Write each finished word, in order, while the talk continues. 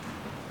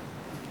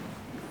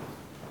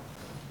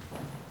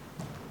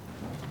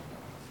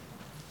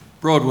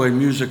Broadway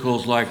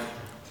musicals like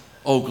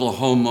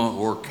Oklahoma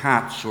or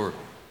Cats or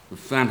The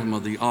Phantom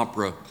of the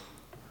Opera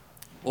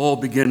all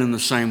begin in the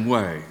same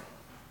way.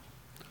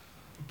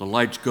 The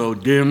lights go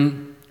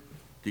dim,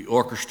 the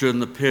orchestra in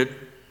the pit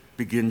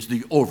begins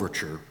the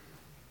overture.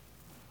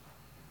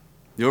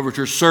 The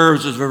overture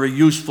serves as a very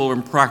useful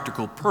and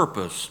practical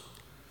purpose.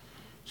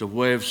 It's a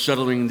way of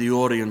settling the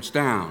audience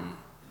down,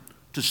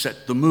 to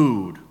set the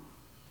mood,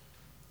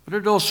 but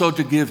it also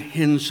to give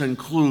hints and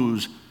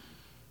clues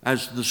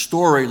as the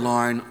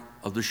storyline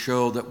of the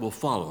show that will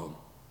follow.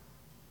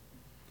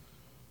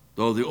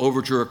 Though the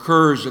overture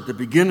occurs at the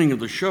beginning of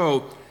the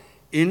show,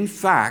 in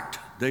fact,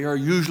 they are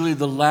usually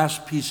the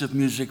last piece of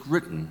music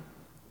written.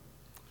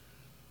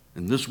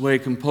 In this way,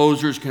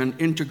 composers can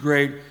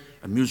integrate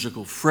a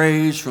musical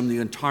phrase from the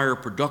entire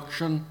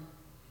production.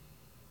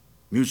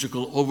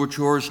 Musical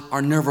overtures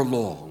are never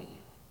long,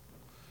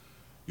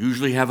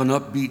 usually have an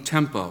upbeat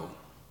tempo.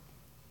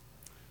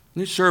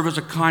 They serve as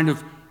a kind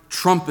of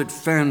trumpet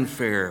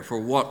fanfare for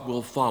what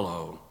will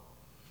follow.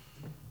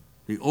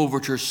 The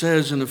overture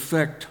says, in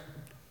effect,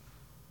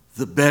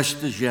 the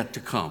best is yet to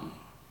come.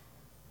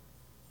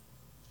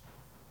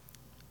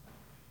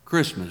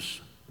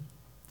 Christmas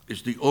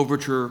is the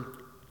overture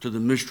to the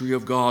mystery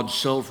of God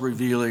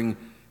self-revealing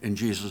in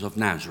Jesus of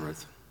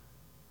Nazareth.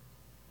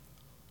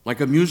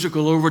 Like a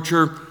musical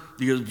overture,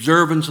 the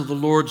observance of the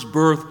Lord's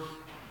birth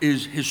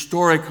is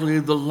historically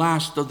the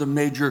last of the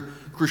major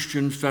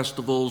Christian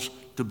festivals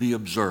to be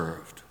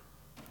observed.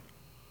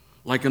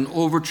 Like an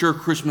overture,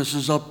 Christmas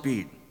is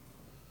upbeat,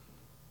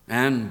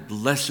 and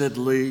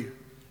blessedly,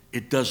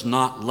 it does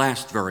not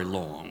last very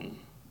long.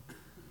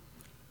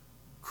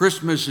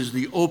 Christmas is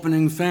the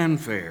opening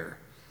fanfare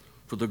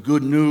for the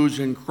good news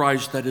in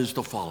Christ that is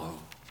to follow.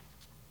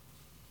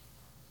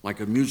 Like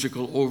a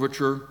musical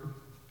overture,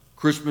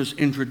 Christmas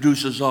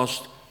introduces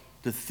us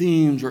to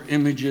themes or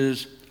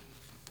images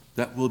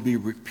that will be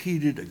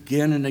repeated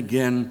again and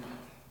again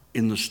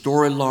in the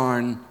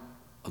storyline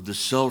of the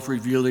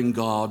self-revealing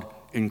God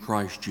in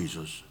Christ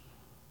Jesus.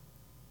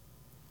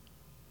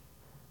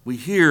 We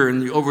hear in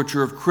the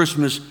overture of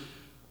Christmas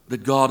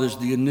that God is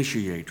the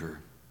initiator.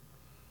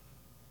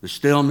 The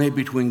stalemate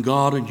between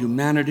God and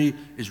humanity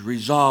is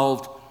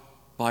resolved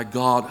by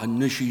God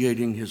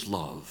initiating his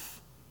love,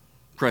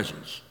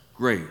 presence,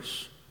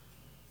 grace,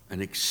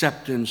 and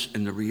acceptance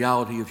in the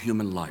reality of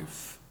human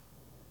life.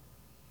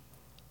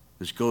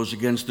 This goes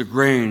against the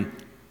grain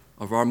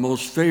of our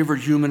most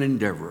favored human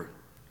endeavor,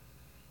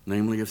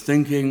 namely of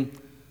thinking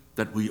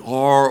that we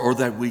are or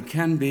that we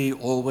can be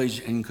always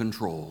in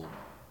control.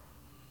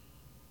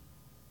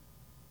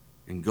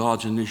 In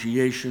God's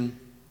initiation,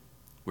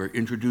 we're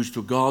introduced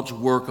to God's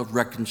work of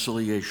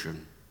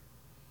reconciliation.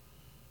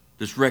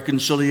 This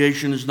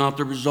reconciliation is not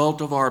the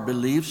result of our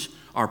beliefs,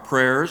 our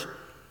prayers,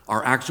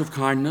 our acts of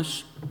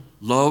kindness,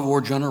 love,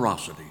 or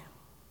generosity.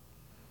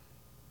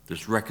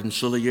 This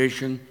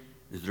reconciliation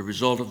is the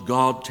result of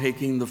God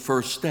taking the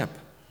first step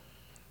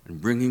and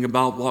bringing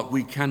about what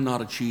we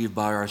cannot achieve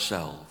by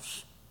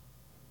ourselves.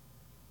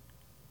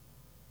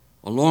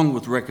 Along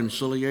with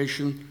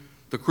reconciliation,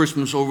 the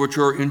Christmas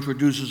overture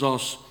introduces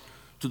us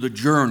to the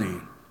journey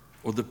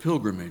or the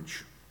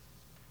pilgrimage.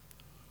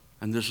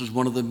 And this is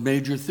one of the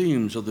major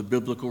themes of the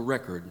biblical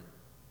record.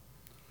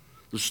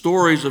 The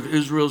stories of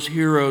Israel's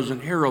heroes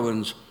and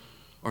heroines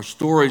are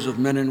stories of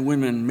men and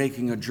women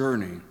making a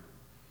journey.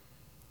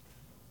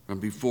 From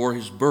before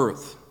his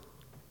birth,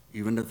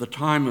 even at the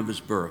time of his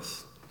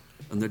birth,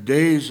 and the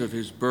days of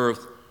his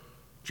birth,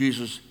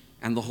 Jesus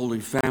and the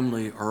Holy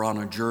Family are on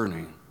a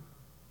journey.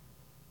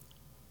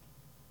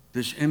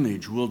 This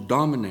image will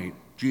dominate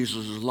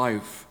Jesus'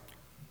 life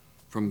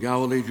from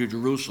Galilee to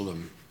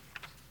Jerusalem,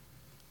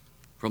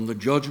 from the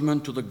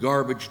judgment to the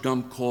garbage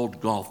dump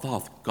called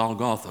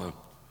Golgotha,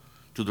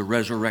 to the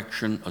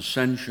resurrection,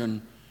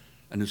 ascension,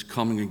 and his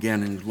coming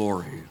again in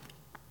glory.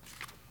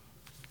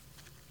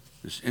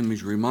 This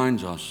image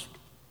reminds us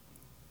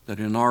that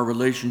in our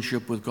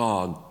relationship with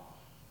God,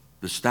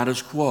 the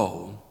status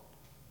quo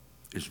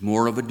is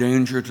more of a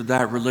danger to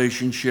that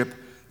relationship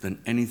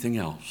than anything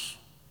else.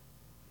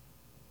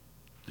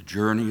 The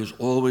journey is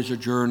always a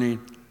journey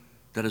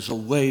that is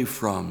away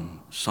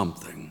from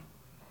something,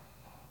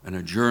 and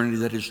a journey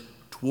that is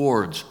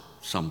towards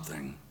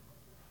something.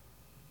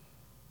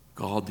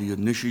 God, the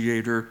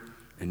initiator,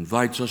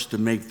 invites us to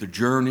make the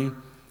journey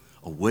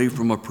away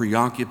from a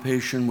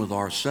preoccupation with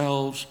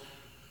ourselves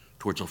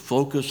towards a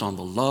focus on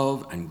the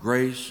love and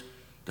grace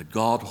that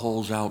God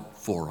holds out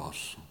for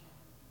us.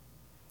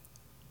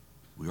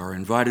 We are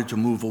invited to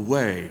move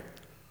away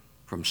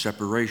from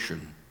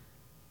separation,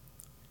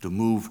 to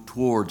move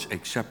towards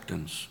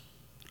acceptance,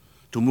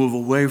 to move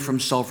away from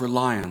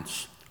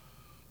self-reliance,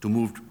 to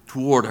move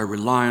toward a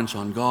reliance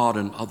on God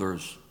and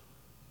others,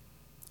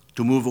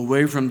 to move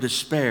away from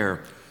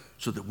despair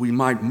so that we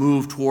might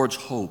move towards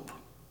hope,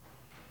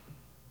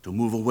 to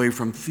move away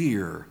from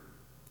fear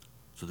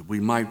so that we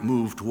might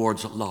move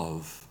towards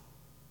love,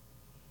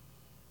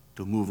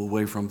 to move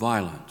away from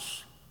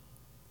violence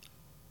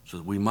so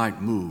that we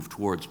might move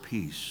towards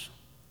peace.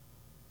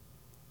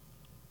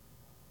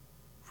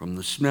 from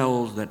the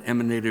smells that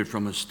emanated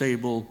from a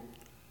stable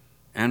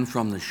and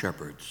from the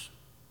shepherds,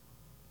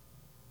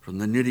 from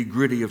the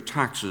nitty-gritty of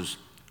taxes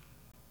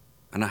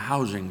and a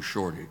housing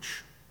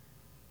shortage,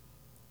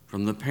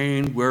 from the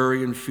pain,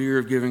 worry, and fear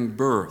of giving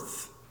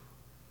birth.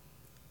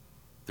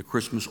 The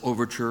Christmas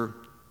overture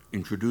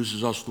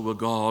introduces us to a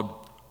God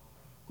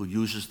who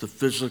uses the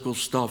physical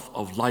stuff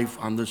of life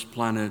on this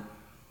planet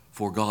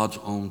for God's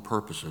own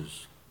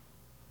purposes.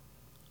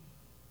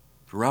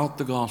 Throughout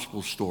the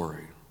gospel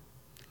story,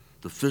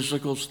 the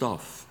physical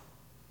stuff,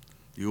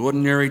 the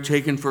ordinary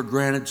taken for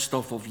granted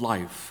stuff of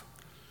life,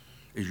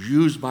 is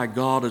used by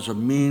God as a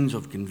means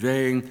of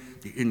conveying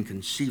the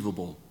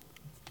inconceivable,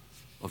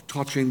 of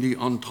touching the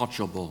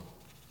untouchable,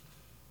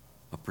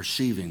 of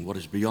perceiving what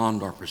is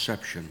beyond our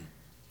perception.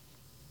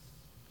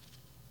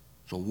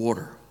 So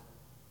water,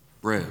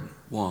 bread,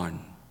 wine,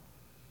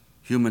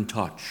 human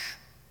touch,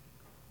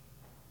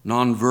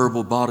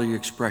 nonverbal body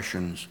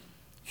expressions,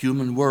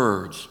 human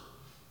words,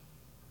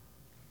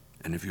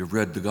 and if you've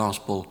read the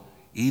gospel,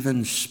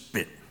 even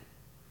spit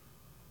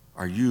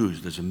are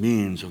used as a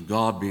means of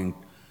being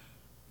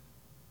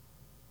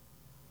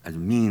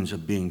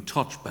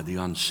touched by the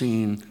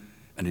unseen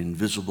and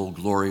invisible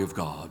glory of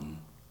God.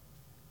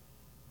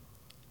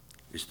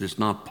 Is this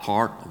not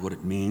part of what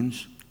it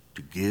means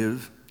to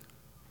give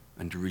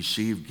and to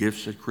receive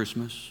gifts at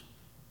Christmas?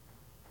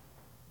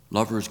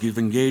 Lovers give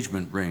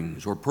engagement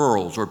rings or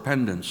pearls or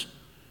pendants.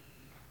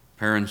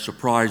 Parents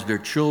surprise their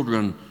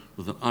children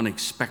with an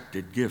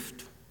unexpected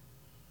gift.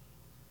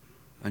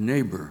 A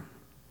neighbor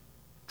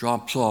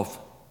drops off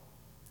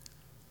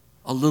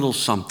a little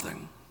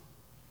something,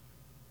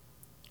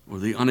 or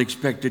the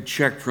unexpected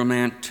check from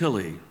Aunt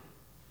Tilly.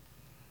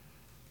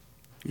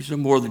 These are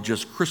more than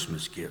just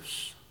Christmas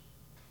gifts.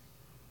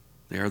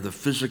 They are the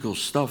physical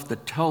stuff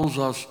that tells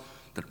us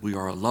that we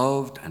are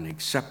loved and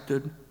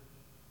accepted,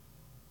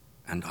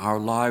 and our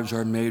lives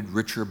are made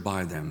richer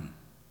by them.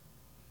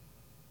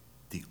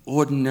 The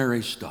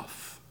ordinary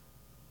stuff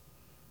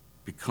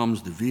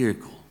becomes the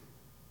vehicle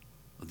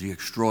of the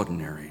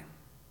extraordinary.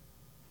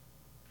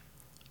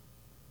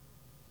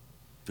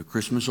 The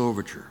Christmas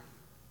overture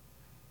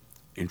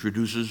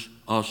introduces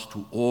us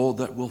to all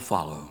that will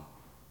follow.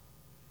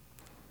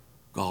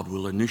 God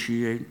will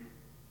initiate,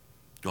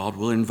 God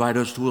will invite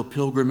us to a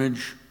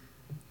pilgrimage,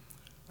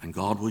 and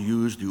God will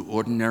use the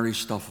ordinary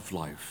stuff of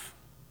life.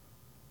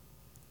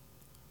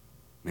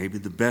 Maybe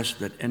the best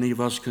that any of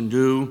us can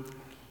do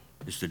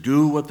is to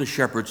do what the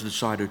shepherds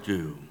decided to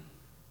do.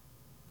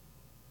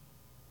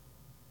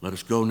 Let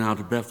us go now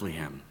to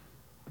Bethlehem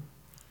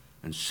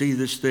and see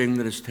this thing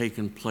that has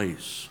taken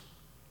place,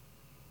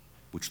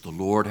 which the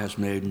Lord has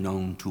made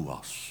known to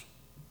us.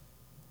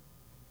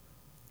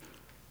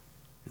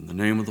 In the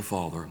name of the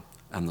Father,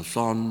 and the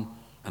Son,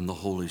 and the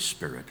Holy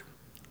Spirit.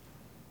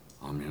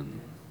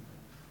 Amen.